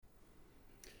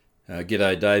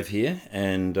G'day, Dave here,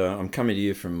 and I'm coming to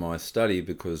you from my study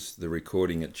because the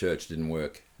recording at church didn't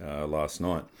work last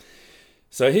night.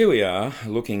 So here we are,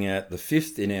 looking at the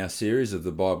fifth in our series of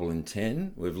the Bible in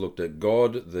 10. We've looked at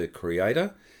God, the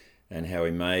Creator, and how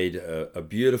He made a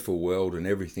beautiful world and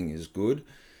everything is good.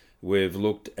 We've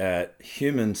looked at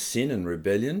human sin and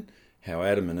rebellion, how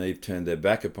Adam and Eve turned their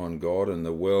back upon God and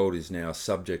the world is now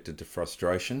subjected to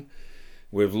frustration.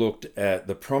 We've looked at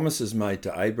the promises made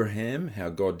to Abraham, how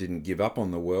God didn't give up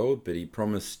on the world, but he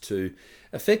promised to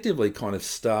effectively kind of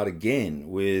start again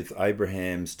with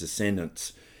Abraham's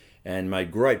descendants and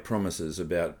made great promises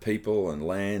about people and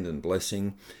land and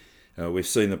blessing. We've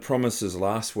seen the promises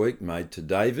last week made to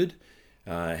David,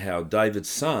 how David's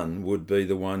son would be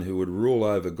the one who would rule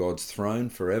over God's throne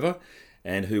forever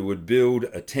and who would build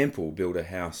a temple, build a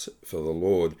house for the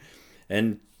Lord.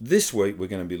 And this week we're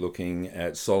going to be looking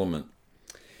at Solomon.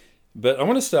 But I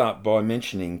want to start by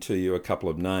mentioning to you a couple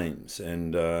of names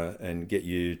and get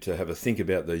you to have a think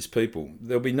about these people.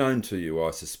 They'll be known to you,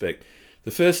 I suspect.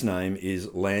 The first name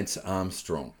is Lance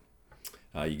Armstrong.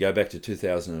 You go back to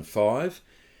 2005,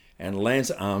 and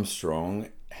Lance Armstrong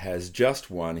has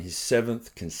just won his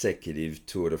 7th consecutive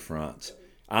Tour de France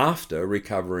after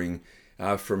recovering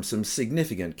from some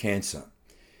significant cancer.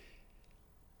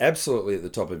 Absolutely at the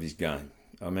top of his game.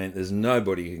 I mean, there's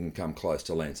nobody who can come close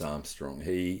to Lance Armstrong.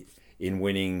 He, in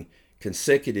winning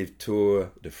consecutive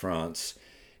Tour de France,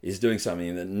 is doing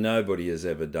something that nobody has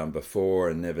ever done before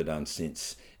and never done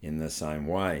since in the same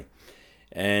way.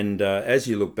 And as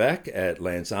you look back at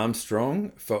Lance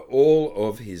Armstrong, for all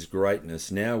of his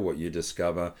greatness, now what you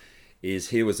discover is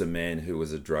he was a man who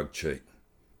was a drug cheat.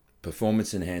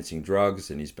 Performance-enhancing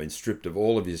drugs, and he's been stripped of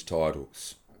all of his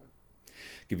titles. I'll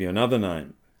give you another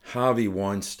name, Harvey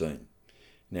Weinstein.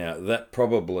 Now, that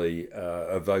probably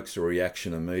evokes a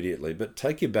reaction immediately, but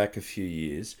take you back a few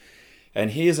years,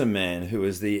 and here's a man who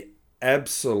is the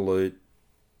absolute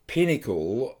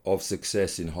pinnacle of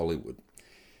success in Hollywood.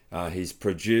 He's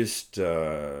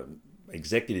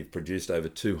executive produced over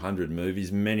 200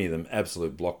 movies, many of them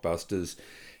absolute blockbusters.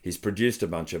 He's produced a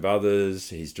bunch of others.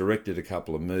 He's directed a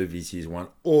couple of movies. He's won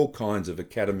all kinds of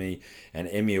Academy and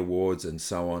Emmy Awards and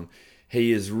so on.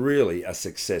 He is really a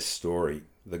success story,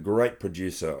 the great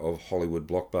producer of Hollywood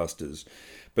blockbusters.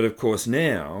 But of course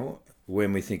now,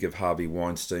 when we think of Harvey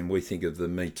Weinstein, we think of the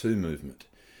Me Too movement.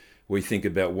 We think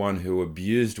about one who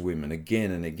abused women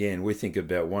again and again. We think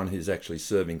about one who's actually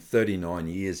serving 39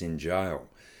 years in jail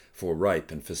for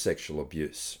rape and for sexual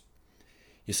abuse.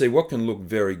 You see, what can look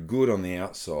very good on the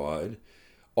outside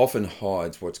often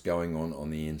hides what's going on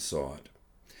the inside.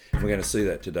 And we're going to see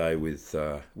that today with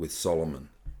Solomon.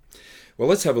 Well,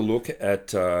 let's have a look at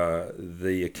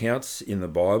the accounts in the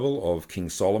Bible of King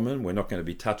Solomon. We're not going to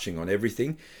be touching on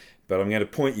everything, but I'm going to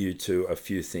point you to a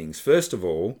few things. First of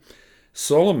all,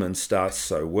 Solomon starts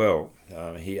so well.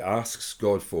 He asks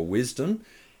God for wisdom,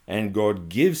 and God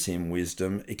gives him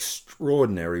wisdom,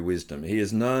 extraordinary wisdom. He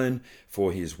is known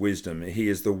for his wisdom. He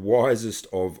is the wisest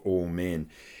of all men.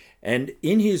 And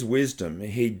in his wisdom,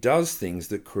 he does things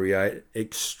that create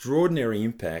extraordinary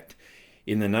impact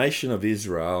in the nation of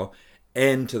Israel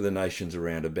and to the nations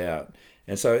around about.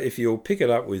 And so if you'll pick it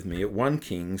up with me at 1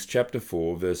 Kings chapter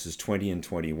 4, verses 20 and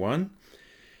 21,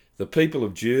 the people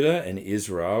of Judah and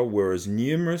Israel were as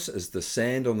numerous as the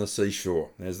sand on the seashore.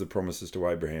 There's the promises to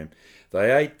Abraham.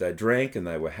 They ate, they drank, and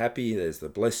they were happy. There's the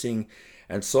blessing.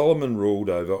 And Solomon ruled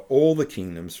over all the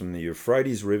kingdoms from the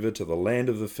Euphrates River to the land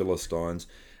of the Philistines,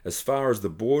 as far as the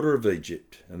border of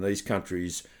Egypt. And these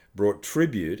countries brought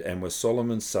tribute and were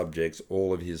Solomon's subjects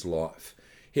all of his life.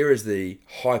 Here is the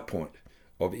high point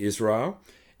of Israel,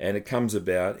 and it comes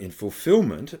about in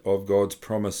fulfillment of God's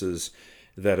promises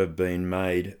that have been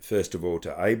made, first of all,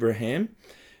 to Abraham.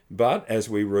 But as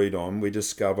we read on, we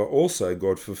discover also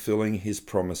God fulfilling his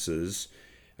promises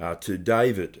to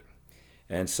David.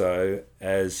 And so,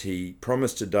 as he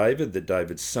promised to David that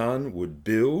David's son would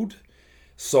build,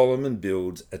 Solomon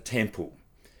builds a temple.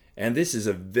 And this is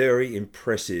a very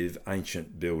impressive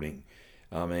ancient building.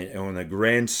 I mean, on a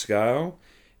grand scale,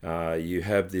 you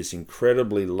have this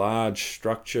incredibly large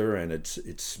structure, and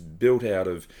it's built out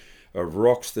of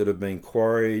rocks that have been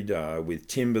quarried, with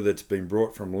timber that's been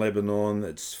brought from Lebanon.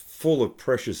 It's full of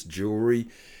precious jewelry,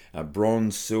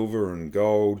 bronze, silver and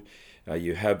gold.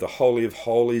 You have the Holy of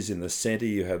Holies in the centre.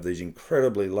 You have these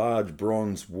incredibly large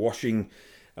bronze washing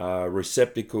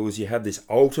receptacles. You have this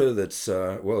altar that's,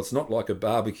 it's not like a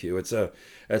barbecue.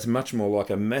 It's much more like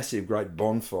a massive great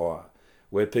bonfire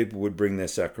where people would bring their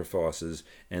sacrifices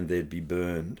and they'd be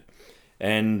burned.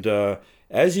 And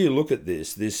as you look at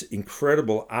this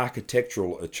incredible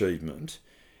architectural achievement,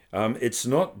 It's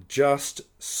not just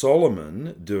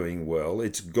Solomon doing well,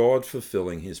 it's God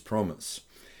fulfilling his promise.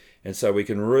 And so we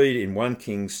can read in 1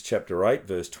 Kings chapter 8,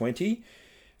 verse 20,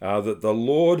 that the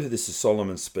Lord, this is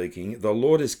Solomon speaking, the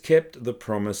Lord has kept the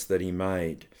promise that he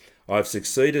made. I have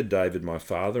succeeded David my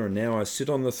father, and now I sit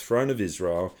on the throne of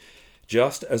Israel,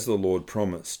 just as the Lord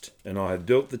promised, and I have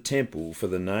built the temple for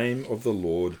the name of the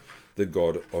Lord, the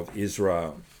God of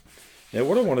Israel. Now,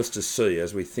 what I want us to see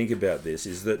as we think about this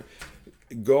is that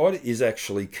God is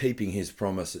actually keeping his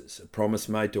promises. A promise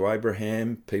made to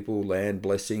Abraham, people, land,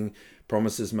 blessing.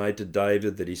 Promises made to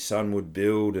David that his son would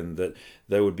build and that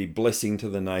they would be blessing to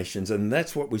the nations. And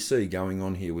that's what we see going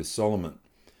on here with Solomon.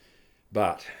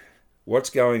 But what's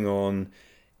going on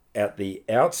at the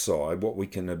outside, what we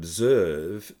can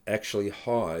observe, actually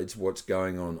hides what's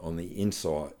going on the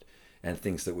inside and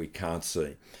things that we can't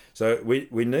see. So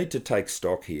we need to take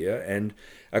stock here, and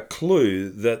a clue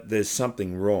that there's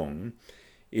something wrong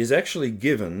is actually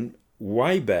given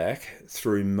way back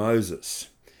through Moses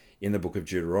in the book of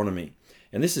Deuteronomy.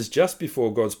 And this is just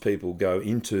before God's people go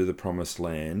into the promised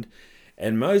land.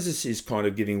 And Moses is kind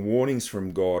of giving warnings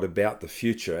from God about the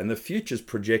future. And the future's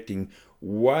projecting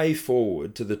way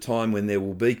forward to the time when there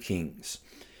will be kings.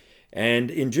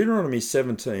 And in Deuteronomy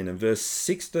 17 and verse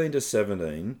 16 to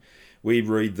 17, we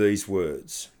read these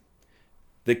words.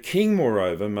 The king,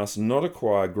 moreover, must not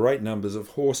acquire great numbers of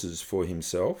horses for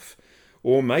himself,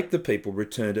 or make the people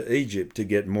return to Egypt to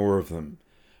get more of them.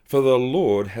 For the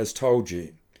Lord has told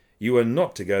you, you are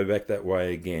not to go back that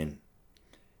way again.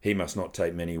 He must not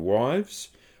take many wives,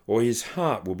 or his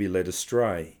heart will be led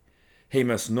astray. He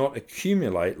must not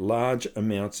accumulate large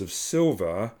amounts of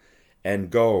silver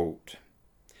and gold.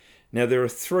 Now, there are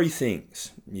three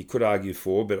things you could argue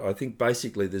for, but I think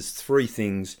basically there's three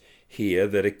things here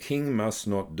that a king must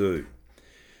not do.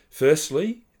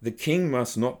 Firstly, the king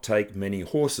must not take many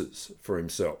horses for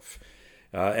himself,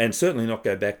 and certainly not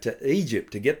go back to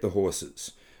Egypt to get the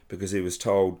horses, because he was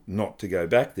told not to go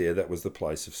back there. That was the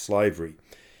place of slavery.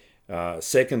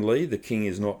 Secondly, the king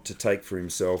is not to take for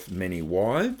himself many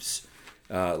wives,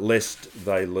 lest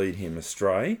they lead him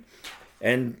astray.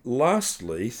 And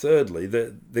lastly, thirdly,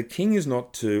 the king is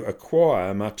not to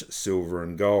acquire much silver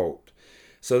and gold.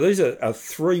 So these are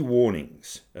three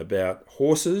warnings about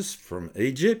horses from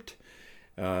Egypt,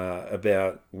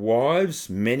 about wives,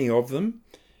 many of them,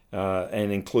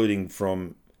 and including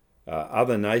from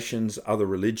other nations, other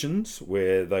religions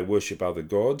where they worship other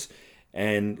gods,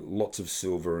 and lots of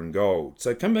silver and gold.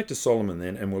 So come back to Solomon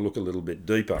then, and we'll look a little bit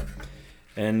deeper.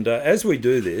 And as we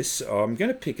do this, I'm going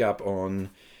to pick up on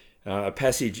a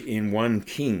passage in 1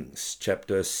 Kings,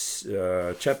 chapter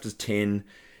 10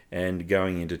 and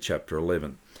going into chapter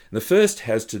 11. The first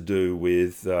has to do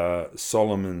with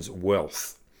Solomon's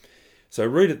wealth. So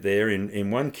read it there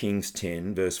in 1 Kings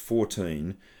 10, verse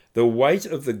 14. The weight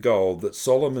of the gold that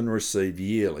Solomon received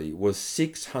yearly was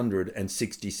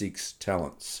 666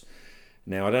 talents.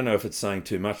 Now, I don't know if it's saying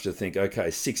too much to think, okay,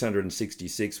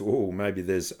 666, maybe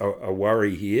there's a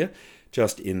worry here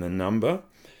just in the number.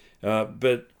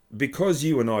 But because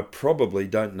you and I probably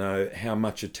don't know how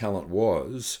much a talent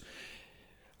was,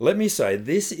 let me say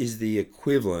this is the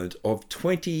equivalent of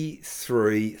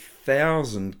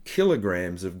 23,000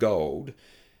 kilograms of gold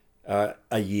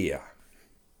a year.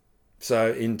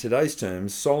 So in today's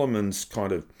terms, Solomon's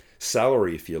kind of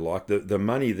salary, if you like, the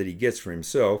money that he gets for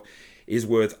himself is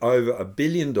worth over $1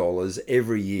 billion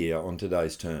every year on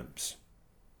today's terms.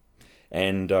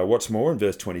 And what's more, in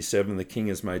verse 27, the king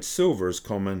has made silver as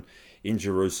common in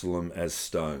Jerusalem as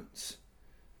stones.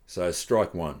 So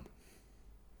strike one.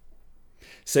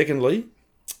 Secondly,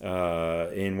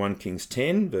 in 1 Kings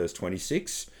 10, verse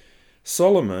 26,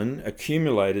 Solomon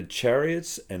accumulated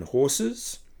chariots and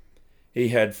horses. He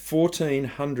had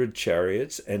 1,400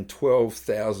 chariots and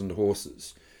 12,000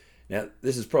 horses. Now,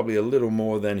 this is probably a little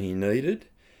more than he needed,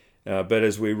 but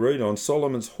as we read on,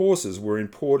 Solomon's horses were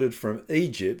imported from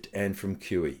Egypt and from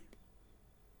Cush.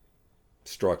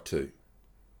 Strike two.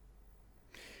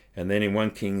 And then in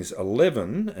 1 Kings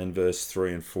 11 and verse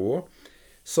 3 and 4,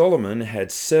 Solomon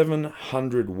had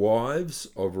 700 wives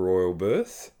of royal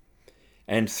birth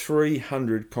and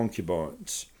 300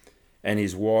 concubines, and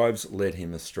his wives led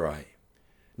him astray.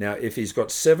 Now, if he's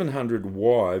got 700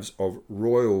 wives of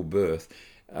royal birth,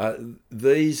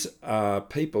 these are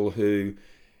people who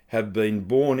have been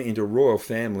born into royal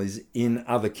families in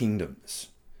other kingdoms.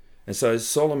 And so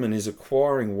Solomon is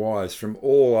acquiring wives from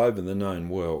all over the known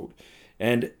world.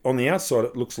 And on the outside,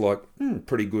 it looks like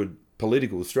pretty good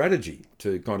political strategy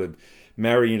to kind of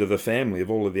marry into the family of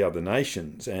all of the other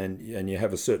nations. And you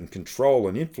have a certain control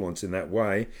and influence in that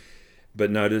way.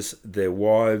 But notice their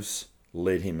wives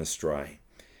led him astray.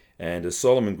 And as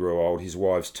Solomon grew old, his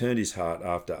wives turned his heart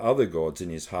after other gods,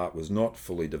 and his heart was not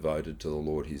fully devoted to the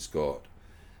Lord his God.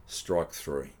 Strike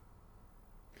 3.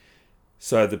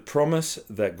 So the promise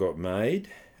that got made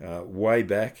way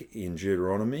back in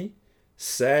Deuteronomy,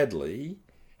 sadly,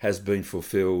 has been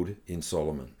fulfilled in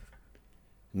Solomon.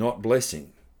 Not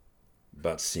blessing,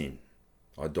 but sin,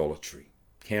 idolatry,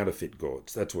 counterfeit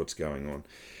gods. That's what's going on.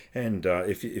 And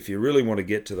if you really want to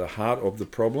get to the heart of the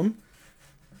problem,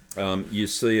 you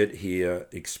see it here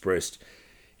expressed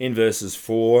in verses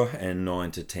 4 and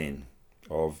 9 to 10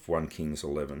 of 1 Kings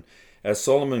 11. As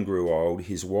Solomon grew old,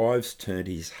 his wives turned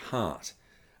his heart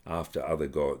after other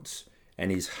gods, and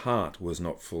his heart was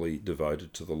not fully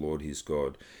devoted to the Lord his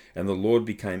God. And the Lord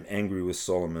became angry with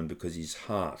Solomon because his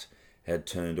heart had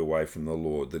turned away from the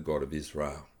Lord, the God of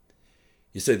Israel.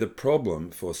 You see, the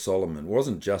problem for Solomon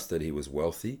wasn't just that he was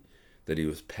wealthy, that he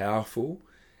was powerful,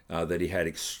 that he had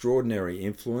extraordinary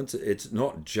influence. It's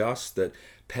not just that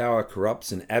power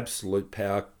corrupts and absolute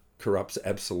power corrupts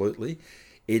absolutely.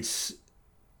 It's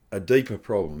a deeper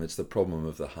problem. It's the problem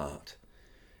of the heart.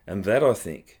 And that, I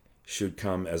think, should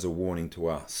come as a warning to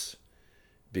us,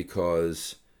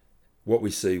 because what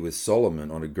we see with Solomon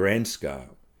on a grand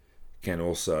scale can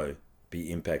also be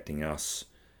impacting us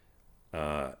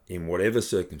in whatever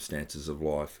circumstances of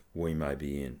life we may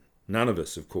be in. None of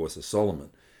us, of course, are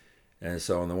Solomon. And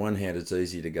so on the one hand, it's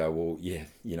easy to go, well,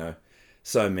 yeah,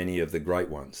 so many of the great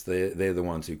ones, they're the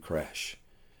ones who crash.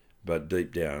 But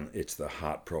deep down, it's the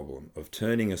heart problem of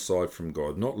turning aside from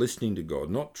God, not listening to God,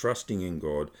 not trusting in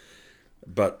God,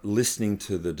 but listening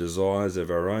to the desires of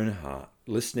our own heart,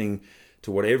 listening to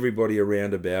what everybody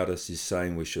around about us is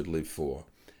saying we should live for,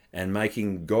 and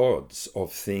making gods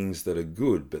of things that are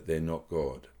good, but they're not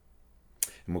God.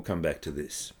 And we'll come back to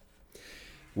this.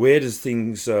 Where do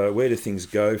things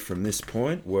go from this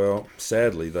point? Well,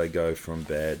 sadly, they go from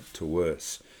bad to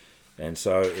worse. And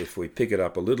so if we pick it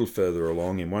up a little further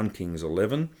along in 1 Kings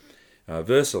 11,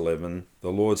 verse 11, the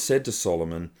Lord said to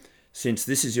Solomon, "Since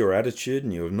this is your attitude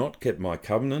and you have not kept my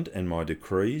covenant and my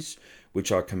decrees, which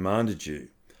I commanded you,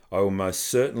 I will most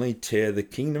certainly tear the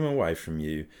kingdom away from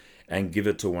you and give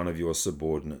it to one of your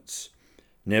subordinates.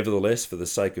 Nevertheless, for the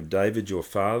sake of David your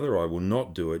father, I will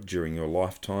not do it during your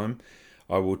lifetime.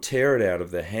 I will tear it out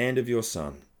of the hand of your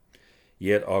son.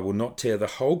 Yet I will not tear the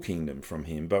whole kingdom from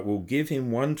him, but will give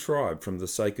him one tribe from the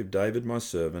sake of David my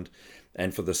servant,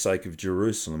 and for the sake of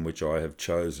Jerusalem, which I have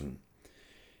chosen."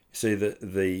 See,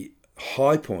 the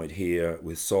high point here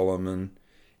with Solomon,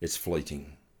 it's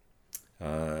fleeting.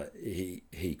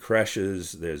 He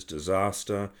crashes, there's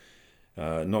disaster.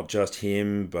 Not just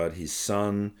him, but his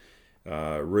son,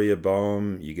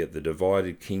 Rehoboam. You get the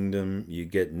divided kingdom. You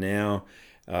get now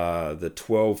the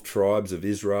 12 tribes of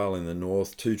Israel in the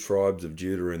north, 2 tribes of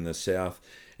Judah in the south.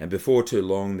 And before too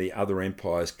long, the other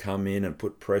empires come in and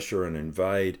put pressure and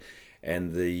invade,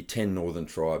 and the 10 northern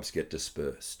tribes get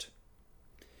dispersed.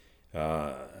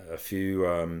 A few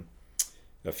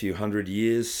hundred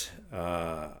years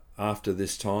after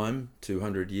this time,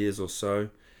 200 years or so,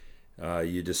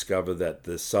 you discover that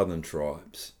the southern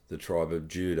tribes, the tribe of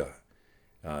Judah,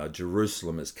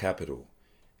 Jerusalem as capital,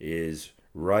 is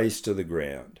razed to the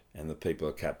ground, and the people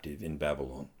are captive in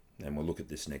Babylon. And we'll look at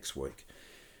this next week.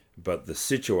 But the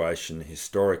situation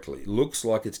historically looks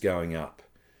like it's going up,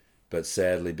 but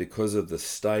sadly, because of the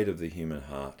state of the human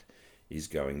heart, is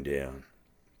going down.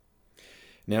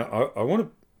 Now, I want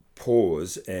to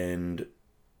pause and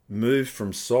move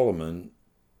from Solomon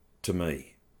to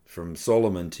me, from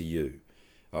Solomon to you.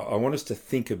 I want us to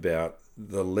think about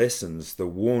the lessons, the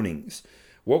warnings,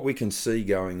 what we can see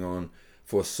going on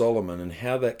for Solomon and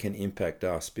how that can impact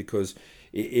us, because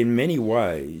in many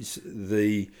ways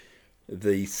the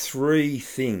 3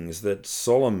 things that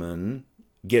Solomon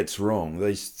gets wrong,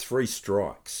 these 3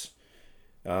 strikes,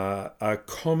 are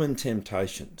common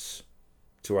temptations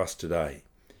to us today.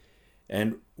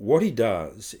 And what he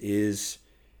does is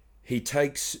he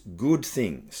takes good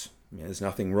things. There's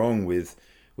nothing wrong with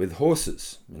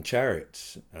horses and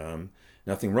chariots,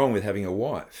 nothing wrong with having a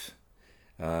wife,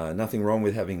 nothing wrong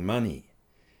with having money.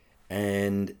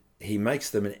 And he makes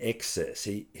them an excess.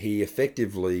 He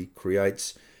effectively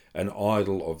creates an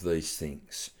idol of these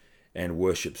things and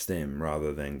worships them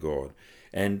rather than God.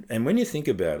 And when you think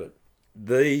about it,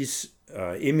 these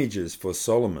images for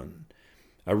Solomon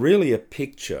are really a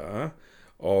picture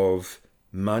of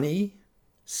money,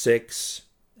 sex,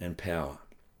 and power.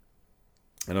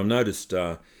 And I've noticed,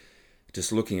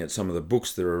 just looking at some of the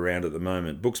books that are around at the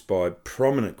moment, books by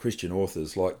prominent Christian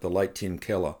authors like the late Tim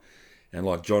Keller and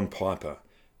like John Piper,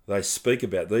 they speak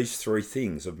about these 3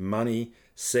 things of money,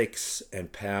 sex,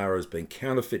 and power as being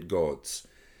counterfeit gods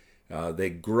They're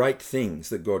great things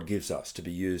that God gives us to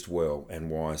be used well and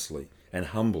wisely and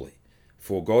humbly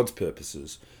for God's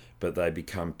purposes, but they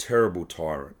become terrible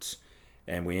tyrants,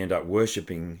 and we end up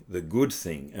worshipping the good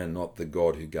thing and not the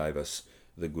God who gave us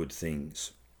the good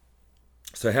things.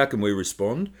 So how can we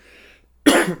respond?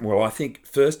 Well, I think,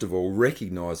 first of all,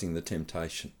 recognising the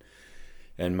temptation.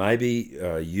 And maybe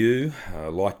you,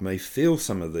 like me, feel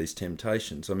some of these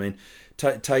temptations. I mean,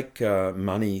 take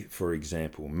money, for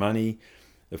example. Money,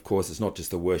 of course, it's not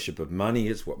just the worship of money,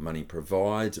 it's what money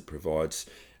provides. It provides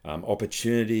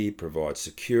opportunity, it provides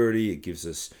security, it gives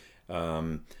us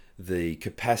the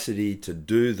capacity to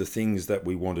do the things that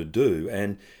we want to do.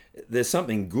 And there's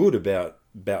something good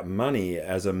about money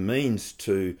as a means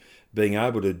to being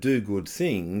able to do good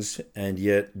things, and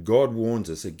yet God warns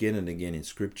us again and again in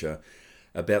Scripture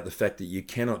about the fact that you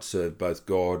cannot serve both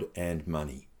God and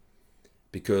money,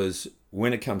 because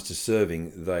when it comes to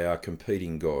serving, they are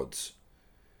competing gods.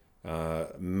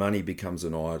 Money becomes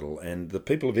an idol, and the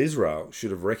people of Israel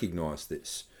should have recognized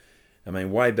this. I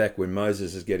mean, way back when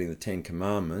Moses is getting the Ten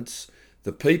Commandments,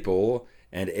 the people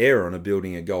and Aaron are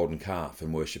building a golden calf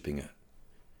and worshipping it.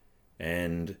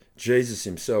 And Jesus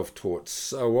himself taught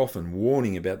so often,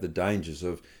 warning about the dangers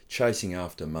of chasing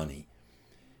after money.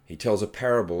 He tells a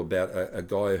parable about a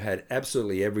guy who had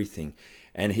absolutely everything,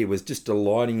 and he was just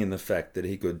delighting in the fact that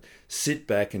he could sit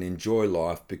back and enjoy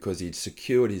life because he'd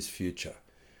secured his future.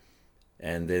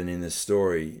 And then in the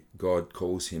story, God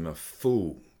calls him a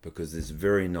fool because this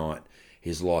very night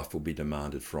his life will be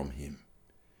demanded from him.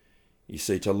 You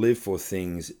see, to live for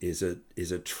things is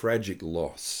a tragic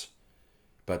loss,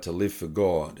 but to live for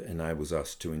God enables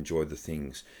us to enjoy the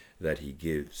things that he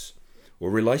gives. Or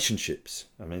relationships.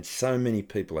 I mean, so many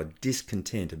people are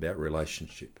discontent about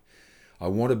relationship. I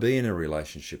want to be in a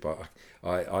relationship.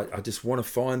 I just want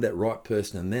to find that right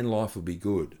person, and then life will be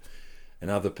good.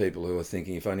 And other people who are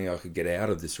thinking, if only I could get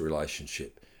out of this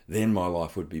relationship, then my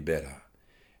life would be better.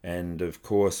 And of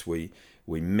course, we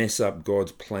mess up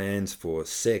God's plans for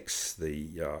sex.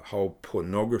 The whole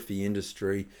pornography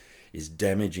industry is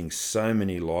damaging so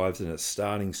many lives, and it's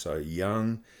starting so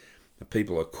young.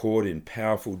 People are caught in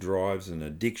powerful drives and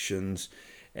addictions,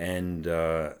 and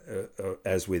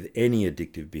as with any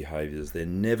addictive behaviours, they're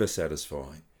never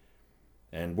satisfying.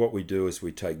 And what we do is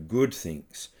we take good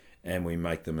things and we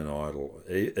make them an idol,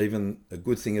 even a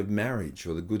good thing of marriage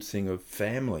or the good thing of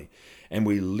family, and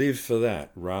we live for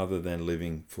that rather than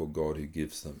living for God who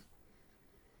gives them.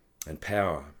 And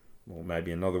power, or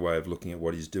maybe another way of looking at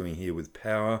what he's doing here with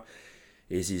power,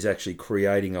 is he's actually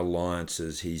creating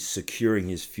alliances, he's securing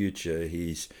his future,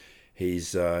 he's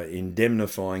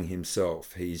indemnifying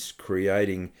himself, he's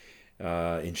creating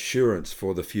insurance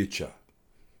for the future.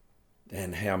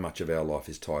 And how much of our life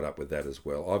is tied up with that as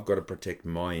well. I've got to protect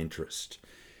my interest.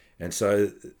 And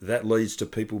so that leads to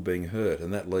people being hurt,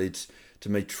 and that leads to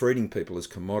me treating people as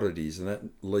commodities, and that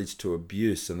leads to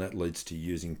abuse, and that leads to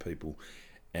using people.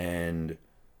 And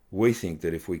we think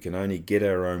that if we can only get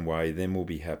our own way, then we'll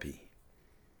be happy.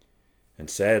 And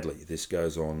sadly, this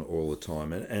goes on all the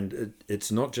time. And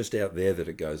it's not just out there that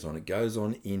it goes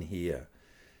on in here.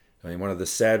 I mean, one of the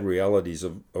sad realities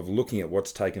of looking at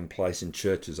what's taken place in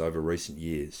churches over recent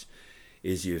years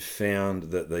is you've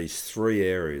found that these three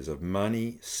areas of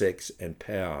money, sex, and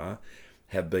power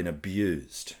have been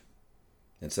abused.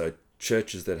 And so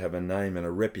churches that have a name and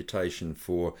a reputation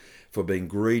for being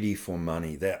greedy for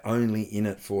money, they're only in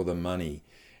it for the money.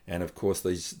 And of course,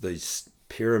 these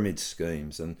pyramid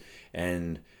schemes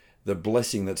and the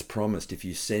blessing that's promised if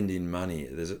you send in money.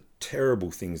 There's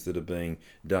terrible things that are being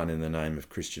done in the name of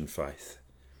Christian faith.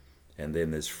 And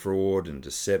then there's fraud and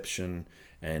deception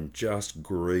and just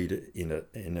greed in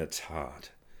its heart.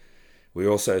 We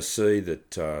also see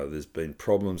that there's been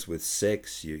problems with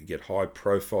sex. You get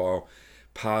high-profile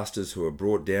pastors who are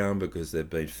brought down because they've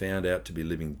been found out to be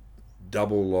living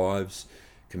double lives,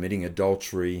 committing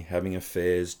adultery, having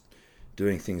affairs,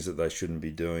 doing things that they shouldn't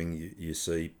be doing. You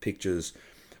see pictures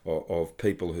of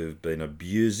people who've been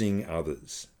abusing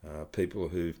others, people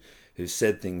who've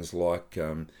said things like,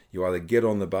 you either get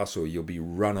on the bus or you'll be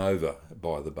run over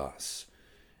by the bus.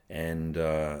 And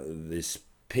this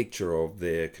picture of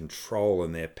their control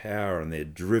and their power and their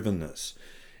drivenness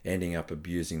ending up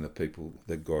abusing the people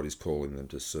that God is calling them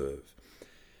to serve.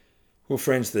 Well,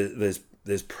 friends,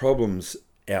 there's problems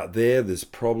out there, there's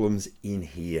problems in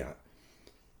here.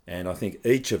 And I think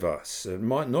each of us, it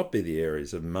might not be the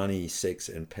areas of money, sex,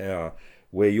 and power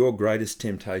where your greatest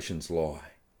temptations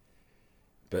lie.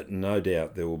 But no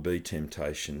doubt there will be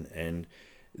temptation. And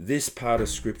this part of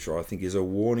Scripture, I think, is a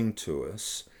warning to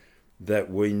us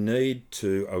that we need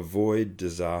to avoid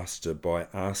disaster by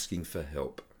asking for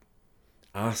help.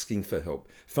 asking for help,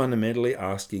 fundamentally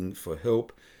asking for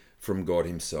help from God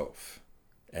himself.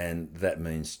 And that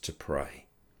means to pray.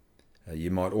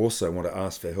 You might also want to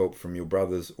ask for help from your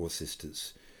brothers or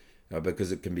sisters,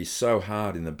 because it can be so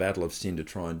hard in the battle of sin to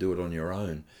try and do it on your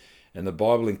own. And the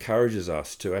Bible encourages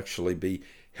us to actually be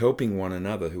helping one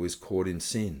another who is caught in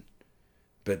sin,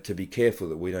 but to be careful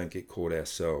that we don't get caught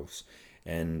ourselves.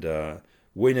 And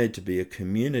we need to be a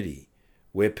community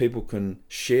where people can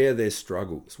share their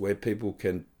struggles, where people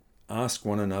can ask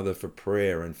one another for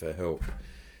prayer and for help,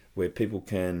 where people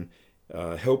can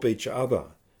help each other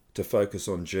to focus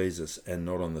on Jesus and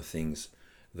not on the things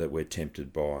that we're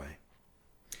tempted by.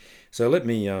 So let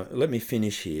me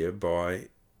finish here by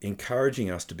encouraging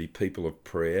us to be people of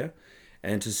prayer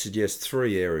and to suggest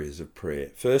 3 areas of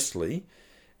prayer. Firstly,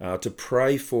 to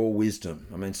pray for wisdom.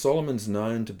 I mean, Solomon's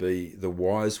known to be the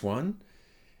wise one,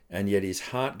 and yet his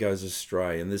heart goes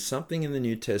astray. And there's something in the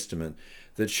New Testament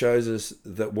that shows us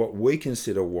that what we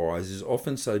consider wise is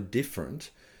often so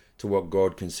different to what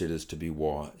God considers to be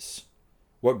wise.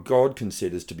 What God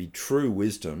considers to be true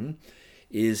wisdom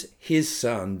is his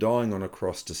son dying on a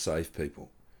cross to save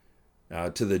people.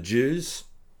 To the Jews,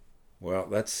 well,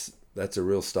 that's a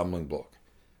real stumbling block,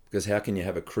 because how can you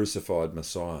have a crucified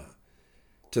Messiah?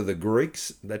 To the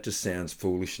Greeks, that just sounds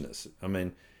foolishness. I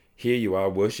mean, here you are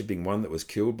worshipping one that was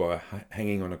killed by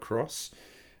hanging on a cross.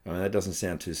 I mean, that doesn't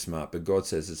sound too smart, but God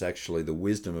says it's actually the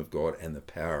wisdom of God and the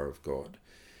power of God.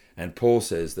 And Paul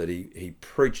says that he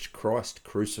preached Christ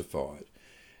crucified.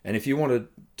 And if you wanted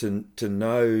to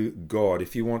know God,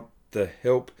 if you want the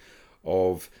help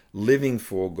of living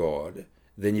for God,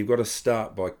 then you've got to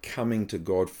start by coming to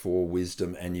God for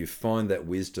wisdom, and you find that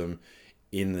wisdom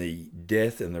in the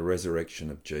death and the resurrection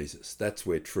of Jesus. That's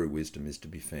where true wisdom is to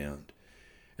be found.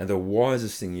 And the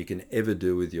wisest thing you can ever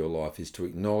do with your life is to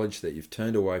acknowledge that you've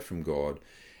turned away from God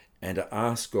and to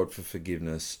ask God for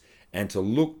forgiveness and to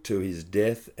look to his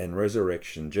death and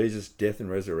resurrection, Jesus' death and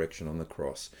resurrection on the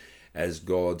cross, as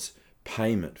God's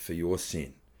payment for your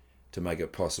sin, to make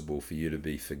it possible for you to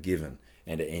be forgiven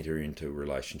and to enter into a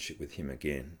relationship with him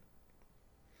again.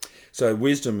 So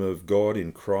wisdom of God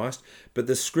in Christ, but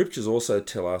the scriptures also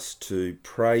tell us to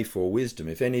pray for wisdom.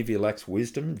 If any of you lacks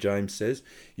wisdom, James says,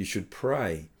 you should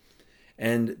pray.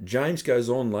 And James goes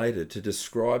on later to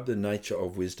describe the nature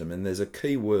of wisdom, and there's a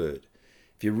key word.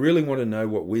 If you really want to know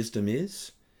what wisdom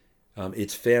is,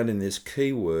 it's found in this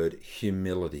key word,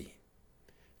 humility.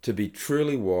 To be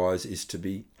truly wise is to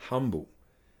be humble.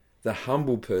 The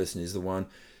humble person is the one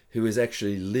who is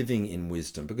actually living in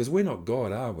wisdom, because we're not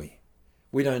God, are we?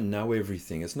 We don't know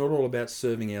everything. It's not all about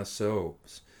serving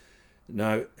ourselves.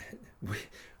 No,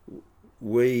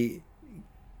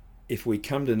 if we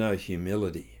come to know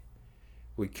humility,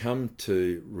 we come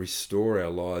to restore our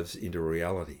lives into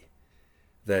reality.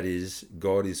 That is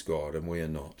God and we are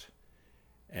not.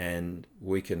 And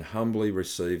we can humbly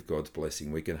receive God's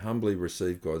blessing. We can humbly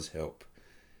receive God's help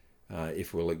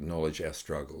if we'll acknowledge our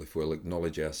struggle, if we'll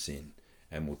acknowledge our sin,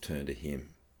 and we'll turn to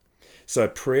him. So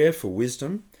prayer for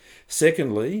wisdom.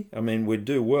 Secondly, I mean, we'd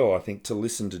do well, I think, to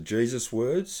listen to Jesus'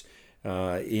 words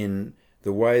in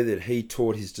the way that he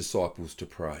taught his disciples to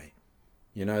pray.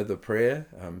 You know the prayer,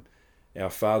 our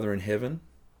Father in heaven?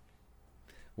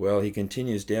 Well, he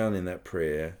continues down in that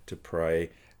prayer to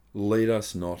pray, lead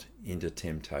us not into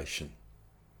temptation,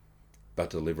 but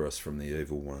deliver us from the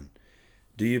evil one.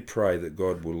 Do you pray that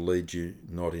God will lead you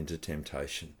not into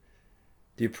temptation?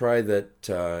 Do you pray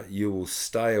that you will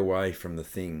stay away from the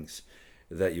things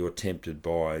that you're tempted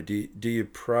by? Do you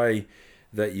pray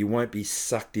that you won't be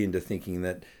sucked into thinking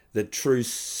that true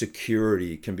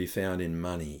security can be found in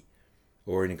money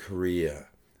or in a career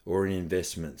or in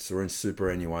investments or in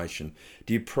superannuation?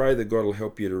 Do you pray that God will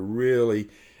help you to really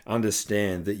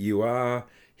understand that you are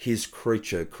his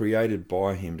creature, created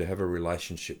by him to have a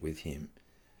relationship with him?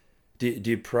 Do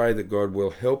you pray that God will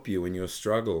help you in your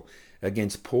struggle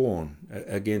against porn,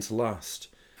 against lust?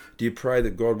 Do you pray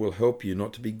that God will help you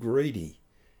not to be greedy,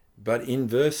 but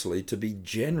inversely to be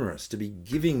generous, to be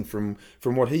giving from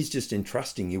what he's just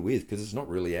entrusting you with, because it's not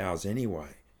really ours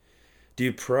anyway? Do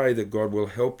you pray that God will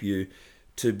help you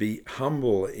to be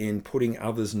humble in putting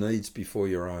others' needs before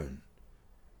your own?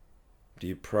 Do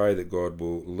you pray that God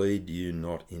will lead you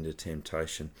not into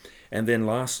temptation? And then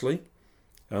lastly,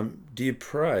 do you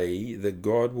pray that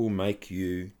God will make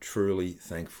you truly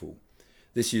thankful?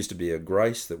 This used to be a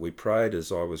grace that we prayed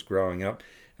as I was growing up.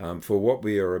 For what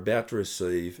we are about to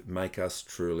receive, make us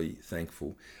truly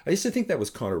thankful. I used to think that was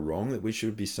kind of wrong, that we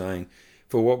should be saying,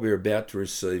 for what we're about to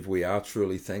receive, we are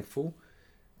truly thankful.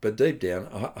 But deep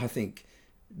down, I think,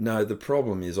 no, the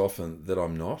problem is often that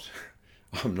I'm not.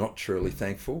 I'm not truly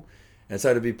thankful. And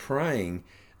so to be praying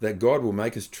that God will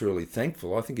make us truly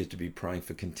thankful, I think, is to be praying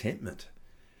for contentment.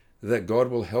 That God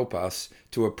will help us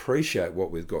to appreciate what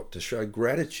we've got, to show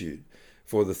gratitude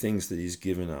for the things that He's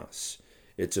given us.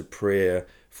 It's a prayer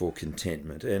for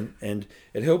contentment. And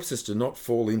it helps us to not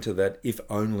fall into that if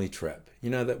only trap. You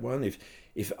know that one?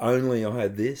 If only I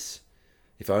had this,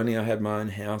 if only I had my own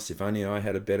house, if only I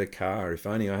had a better car, if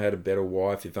only I had a better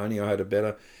wife, if only I had a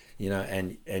better,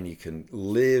 and you can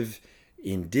live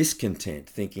in discontent,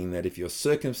 thinking that if your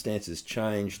circumstances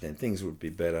changed, then things would be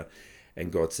better.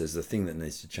 And God says the thing that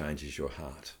needs to change is your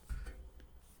heart.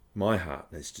 My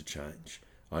heart needs to change.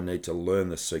 I need to learn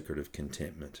the secret of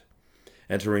contentment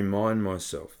and to remind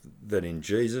myself that in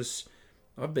Jesus,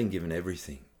 I've been given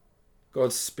everything.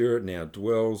 God's Spirit now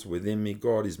dwells within me.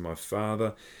 God is my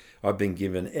Father. I've been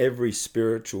given every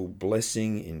spiritual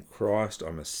blessing in Christ.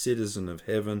 I'm a citizen of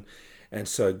heaven. And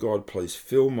so, God, please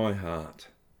fill my heart.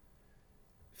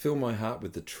 Fill my heart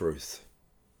with the truth.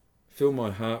 Fill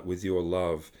my heart with your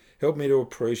love. Help me to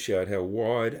appreciate how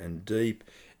wide and deep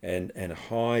and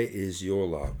high is your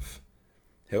love.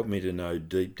 Help me to know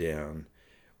deep down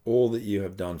all that you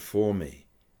have done for me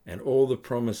and all the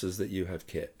promises that you have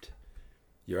kept.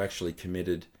 You're actually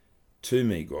committed to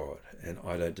me, God, and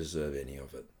I don't deserve any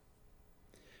of it.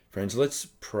 Friends, let's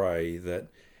pray that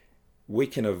we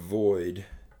can avoid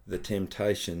the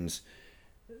temptations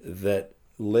that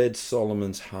led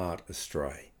Solomon's heart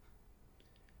astray.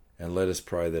 And let us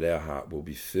pray that our heart will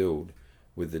be filled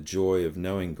with the joy of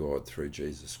knowing God through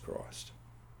Jesus Christ.